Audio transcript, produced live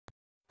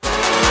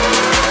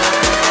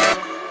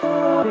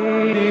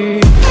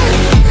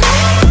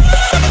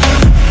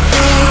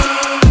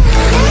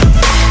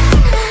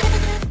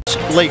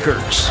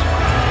Lakers.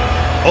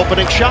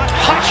 Opening shot.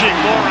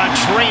 Hachimura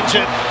drains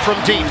it from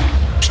deep.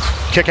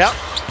 Kick out.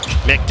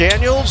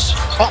 McDaniels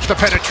off the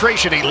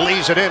penetration. He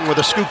lays it in with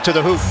a scoop to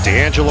the hoop.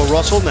 D'Angelo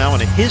Russell now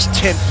in his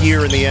 10th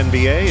year in the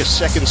NBA. His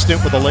second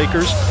stint with the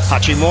Lakers.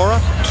 Hachimura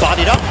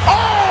bodied up.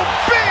 Oh,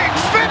 big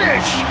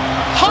finish!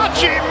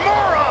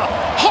 Hachimura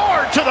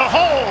hard to the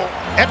hole.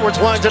 Edwards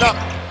lines it up.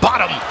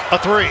 Bottom, a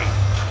three.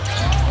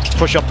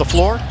 Push up the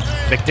floor.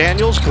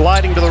 McDaniels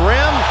gliding to the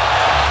rim.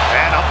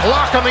 And a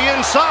block on the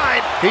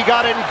inside. He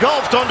got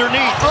engulfed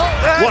underneath.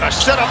 What a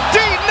setup.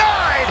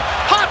 Denied!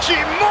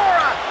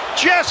 Hachimura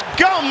just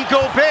gummed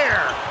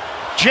Gobert.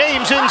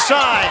 James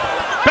inside.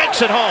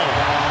 Banks it home.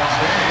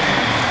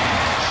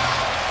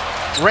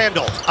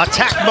 Randall,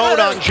 attack mode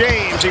on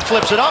James. He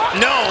flips it up.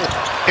 No,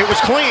 it was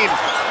clean.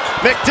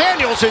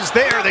 McDaniels is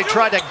there. They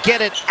tried to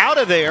get it out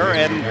of there,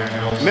 and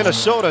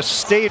Minnesota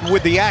stayed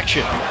with the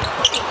action.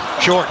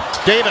 Short.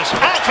 Davis,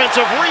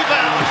 offensive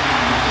rebound.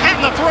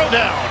 And the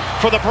throwdown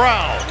for the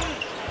Brown.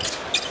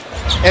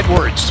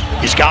 Edwards,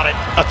 he's got it.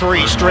 A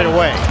three straight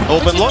away.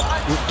 Open look,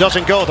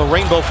 doesn't go. The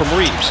rainbow from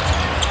Reeves.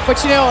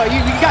 But you know, you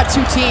got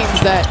two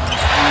teams that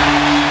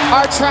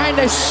are trying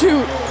to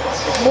shoot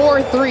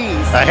more threes.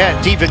 Ahead,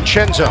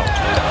 DiVincenzo.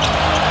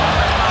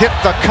 Hit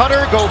the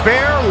cutter,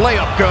 Gobert,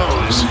 layup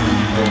goes.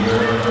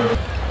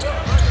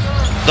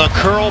 The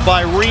curl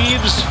by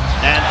Reeves,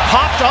 and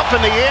popped up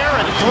in the air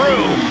and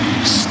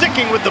through.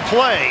 Sticking with the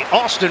play,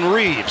 Austin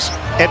Reeves.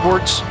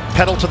 Edwards,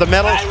 pedal to the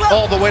metal,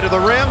 all the way to the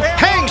rim,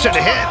 hangs and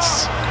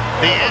hits.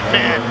 The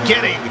Ant-Man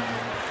getting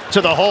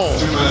to the hole.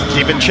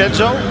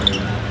 DiVincenzo,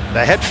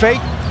 the head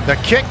fake, the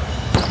kick,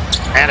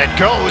 and it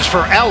goes for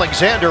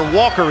Alexander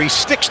Walker. He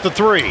sticks the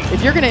three.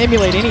 If you're going to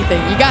emulate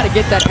anything, you got to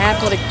get that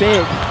athletic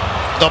big.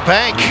 The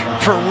bank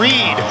for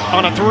Reed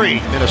on a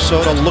three.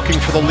 Minnesota looking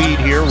for the lead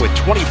here with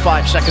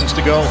 25 seconds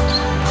to go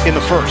in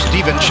the first.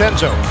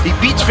 DiVincenzo, he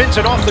beats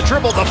Vincent off the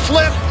dribble. The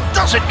flip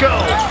doesn't go.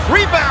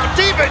 Rebound,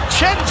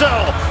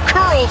 DiVincenzo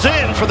curls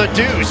in for the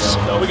deuce.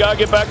 So we got to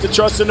get back to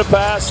trusting the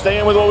pass,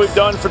 staying with what we've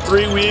done for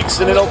 3 weeks,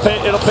 and it'll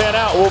pan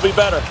out. We'll be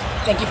better.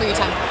 Thank you for your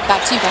time.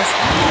 Back to you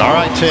guys. All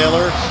right,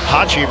 Taylor.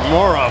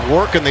 Hachimura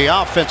working the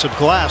offensive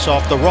glass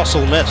off the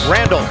Russell miss.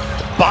 Randall,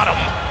 bottom.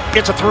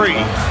 It's a three.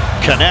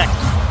 Connect.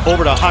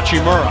 Over to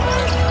Hachimura.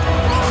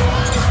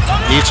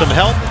 Need some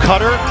help.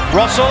 Cutter.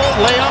 Russell.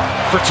 Layup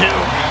for two.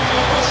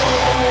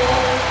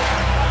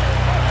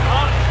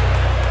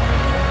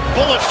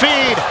 Bullet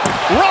feed.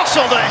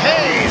 Russell to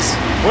Hayes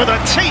with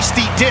a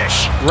tasty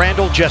dish.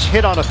 Randall just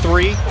hit on a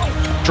three.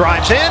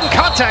 Drives in.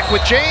 Contact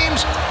with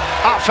James.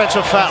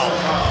 Offensive foul.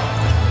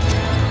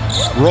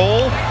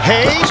 Roll.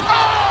 Hayes.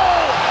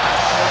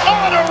 Oh!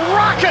 On a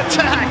rock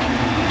attack.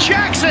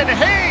 Jackson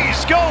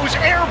Hayes goes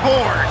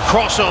airborne.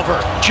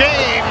 Crossover.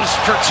 James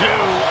for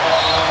two.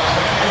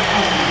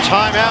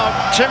 Timeout.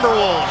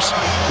 Timberwolves.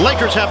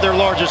 Lakers have their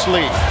largest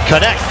lead.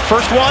 Connect.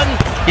 First one.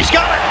 He's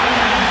got it.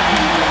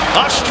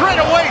 A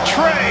straightaway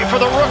tray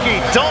for the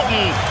rookie.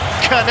 Dalton.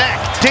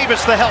 Connect.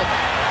 Davis the help.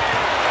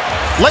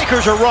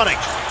 Lakers are running.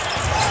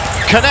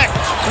 Connect.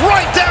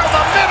 Right down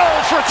the middle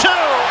for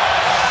two.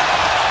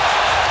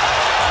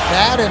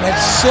 That an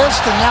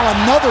assist and now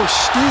another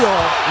steal.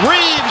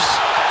 Reeves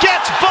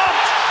gets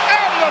bumped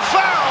and the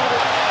foul.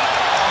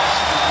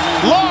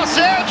 Los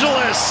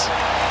Angeles.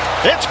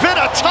 It's been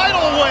a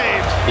tidal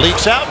wave.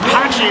 Leaks out.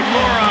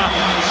 Hachimura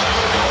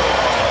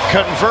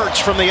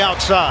converts from the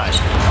outside.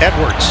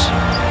 Edwards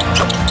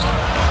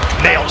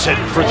nails it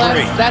for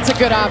three. That's a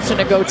good option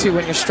to go to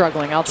when you're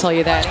struggling, I'll tell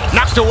you that.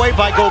 Knocked away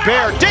by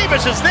Gobert.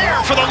 Davis is there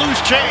for the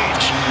loose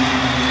change.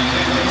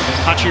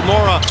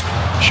 Hachimura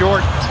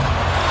short.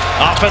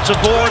 Offensive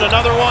board,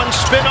 another one,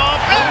 spin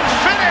off, and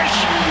finish!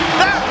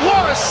 That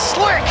was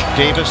slick!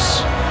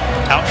 Davis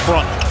out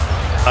front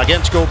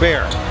against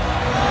Gobert.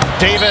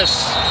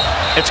 Davis,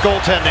 it's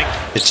goaltending.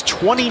 It's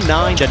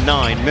 29-9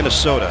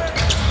 Minnesota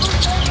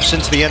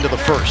since the end of the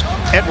first.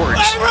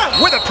 Edwards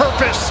with a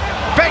purpose.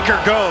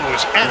 Baker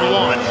goes and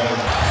one.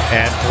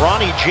 And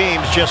Bronny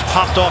James just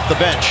popped off the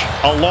bench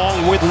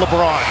along with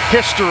LeBron.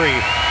 History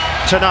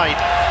tonight.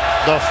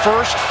 The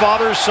first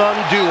father-son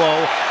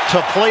duo to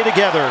play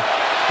together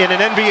in an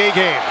NBA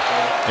game.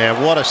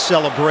 And what a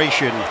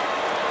celebration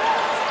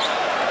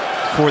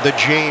for the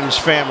James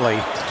family.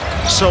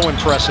 So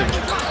impressive.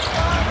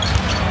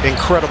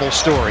 Incredible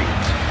story.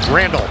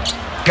 Randall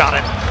got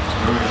it.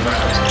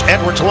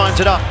 Edwards lines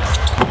it up.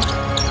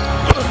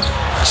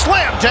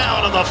 Slam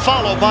down on the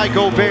follow by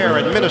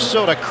Gobert, and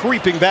Minnesota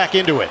creeping back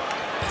into it.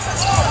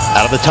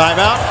 Out of the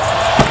timeout.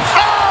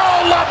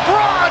 Oh,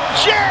 LeBron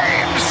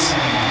James!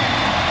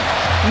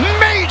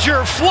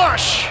 Major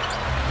flush.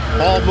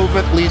 Ball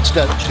movement leads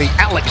to the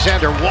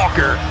Alexander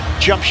Walker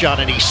jump shot,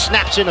 and he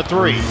snaps in a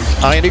three.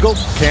 Ian Eagle,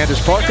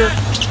 Candace Parker,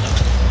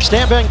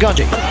 Stan Van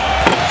Gundy.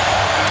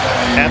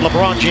 And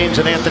LeBron James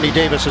and Anthony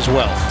Davis as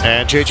well.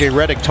 And J.J.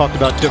 Redick talked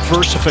about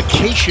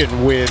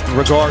diversification with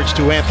regards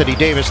to Anthony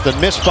Davis. The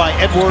miss by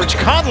Edwards.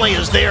 Conley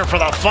is there for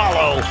the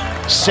follow.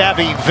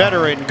 Savvy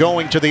veteran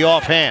going to the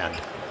offhand.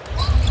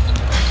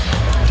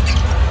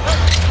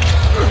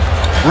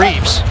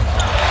 Reeves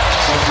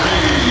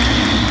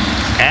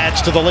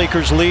adds to the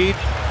Lakers lead.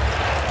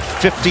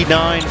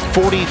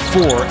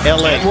 59-44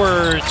 LA.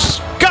 Edwards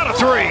got a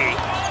three.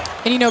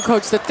 And you know,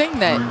 Coach, the thing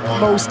that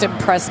most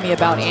impressed me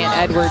about Ant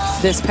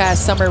Edwards this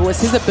past summer was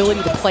his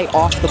ability to play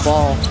off the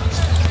ball.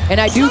 And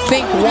I do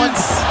think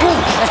once,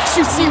 as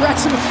you see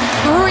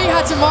Rui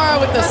Hachimura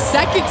with the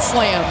second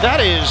slam. That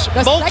is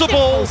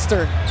multiple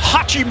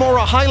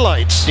Hachimura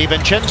highlights.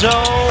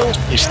 DiVincenzo,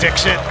 he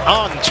sticks it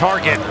on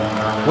target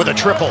with a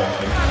triple.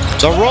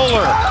 The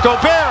roller,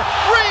 Gobert,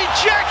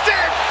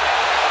 rejected!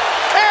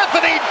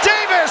 Anthony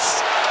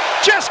Davis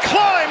just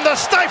climbed the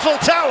Stifle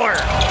Tower.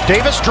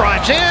 Davis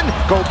drives in.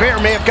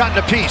 Gobert may have gotten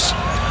a piece.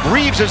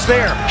 Reeves is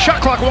there.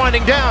 Shot clock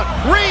winding down.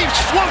 Reeves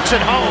floats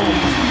it home.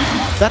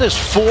 That is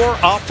 4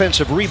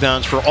 offensive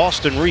rebounds for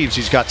Austin Reeves.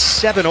 He's got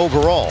 7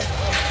 overall.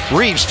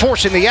 Reeves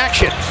forcing the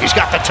action. He's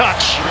got the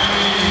touch.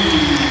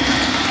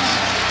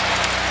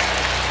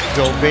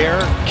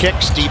 Gobert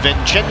kicks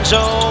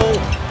DiVincenzo.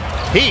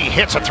 He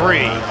hits a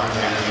 3.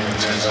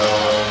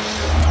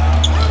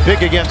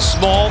 Big against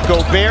small.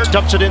 Gobert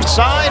dumps it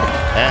inside.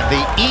 And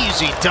the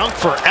easy dunk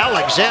for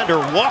Alexander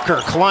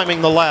Walker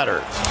climbing the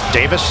ladder.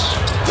 Davis,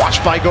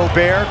 watched by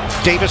Gobert.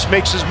 Davis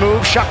makes his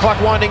move. Shot clock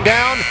winding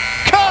down.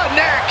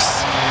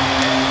 Connects!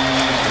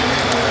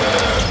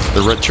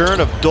 The return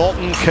of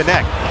Dalton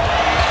Knecht.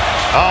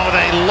 Oh,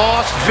 they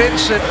lost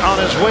Vincent on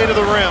his way to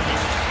the rim.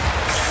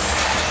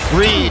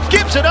 Reed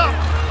gives it up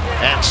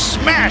and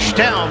smashed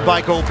down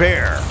by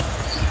Gobert.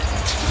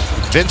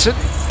 Vincent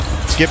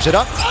gives it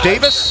up.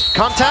 Davis,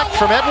 contact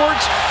from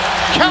Edwards.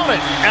 Count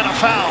it, and a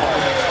foul.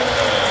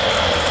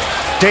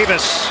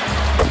 Davis,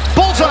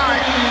 bullseye.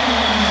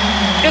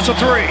 It's a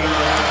 3.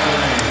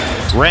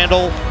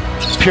 Randall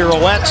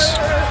pirouettes,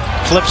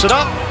 flips it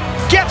up,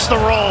 gets the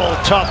roll.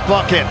 Tough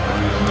bucket.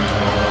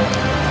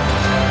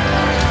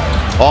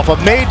 Off a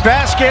made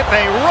basket,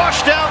 they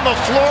rush down the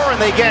floor,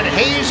 and they get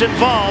Hayes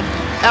involved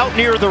out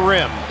near the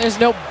rim. There's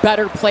no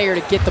better player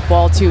to get the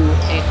ball to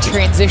in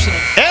transition.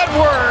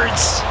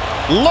 Edwards!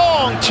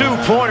 Long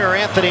 2-pointer.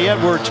 Anthony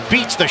Edwards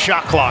beats the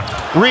shot clock.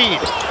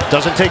 Reed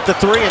doesn't take the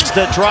 3,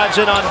 instead drives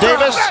in on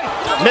Davis.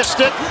 Missed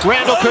it.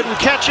 Randall couldn't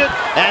catch it,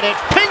 and it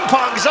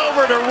ping-pongs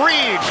over to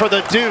Reed for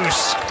the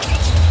deuce.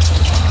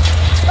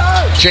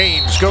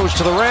 James goes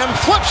to the rim,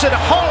 flips it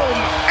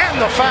home, and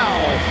the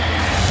foul.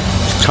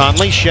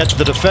 Conley sheds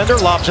the defender,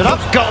 lobs it up.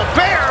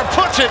 Gobert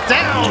puts it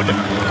down.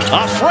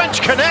 A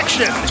French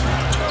connection.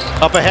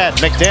 Up ahead,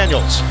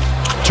 McDaniels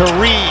to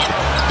Reed.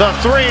 The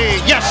 3.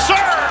 Yes, sir!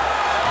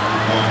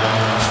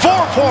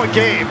 4-point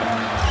game.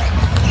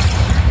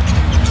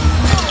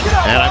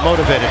 And I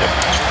motivated him.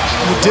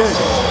 You did.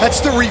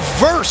 That's the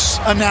reverse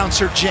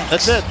announcer, James.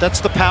 That's it.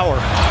 That's the power.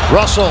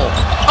 Russell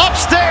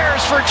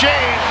upstairs for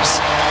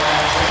James.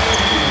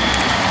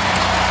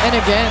 And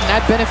again,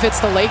 that benefits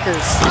the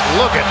Lakers.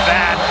 Look at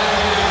that.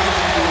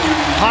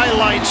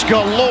 Highlights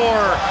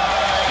galore.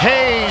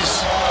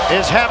 Hayes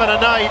is having a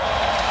night.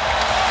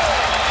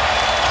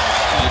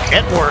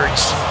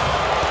 Edwards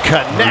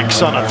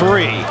connects on a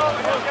 3.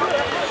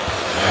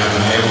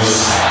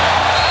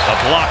 A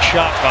block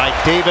shot by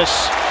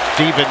Davis.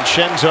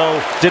 DiVincenzo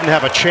didn't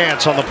have a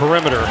chance on the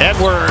perimeter.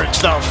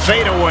 Edwards, the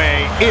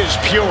fadeaway is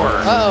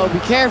pure. Uh-oh, be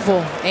careful.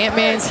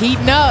 Ant-Man's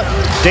heating up.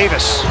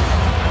 Davis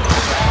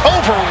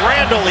over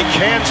Randall, he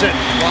cans it.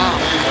 Wow.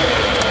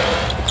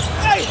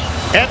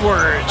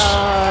 Edwards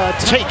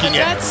taking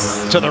it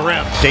to the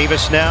rim.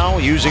 Davis now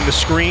using the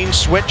screen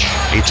switch.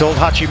 He told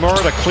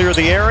Hachimura to clear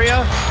the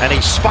area, and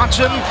he spots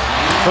him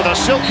for the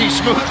silky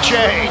smooth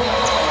J.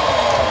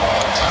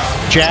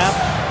 Jab,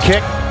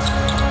 kick.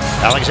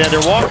 Alexander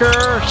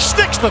Walker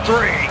sticks the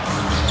 3.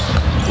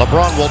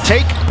 LeBron will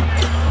take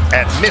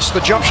and miss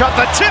the jump shot.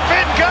 The tip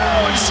in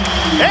goes.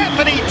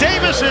 Anthony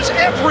Davis is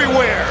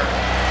everywhere.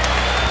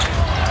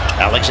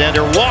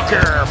 Alexander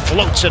Walker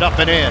floats it up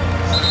and in.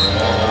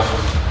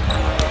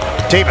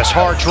 Davis,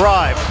 hard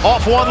drive,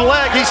 off one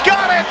leg, he's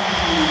got it!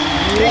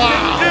 Wow.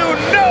 He can do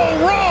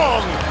no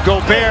wrong!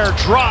 Gobert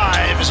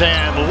drives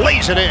and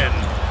lays it in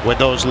with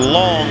those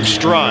long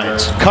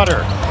strides.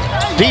 Cutter,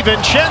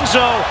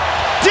 DiVincenzo,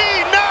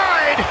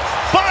 denied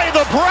by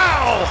the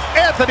brow!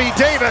 Anthony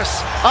Davis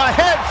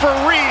ahead for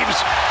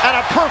Reeves, and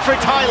a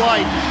perfect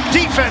highlight.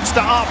 Defense to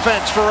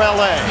offense for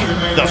LA.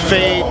 The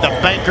fade, the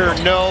banker,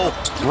 no.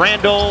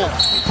 Randall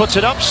puts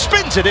it up,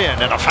 spins it in,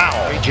 and a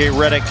foul. J.J.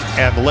 Redick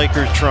and the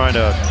Lakers trying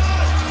to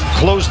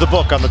close the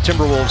book on the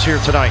Timberwolves here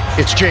tonight.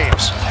 It's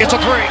James. It's a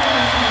 3.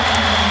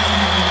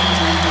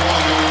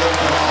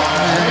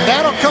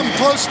 That'll come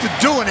close to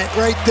doing it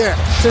right there.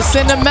 To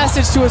send a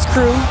message to his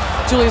crew,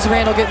 Julius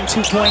Randle getting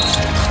 2 points.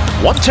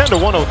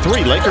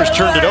 110-103. Lakers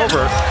turned it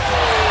over.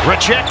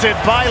 Rejected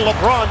by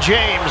LeBron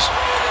James.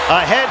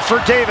 Ahead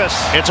for Davis.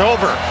 It's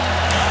over.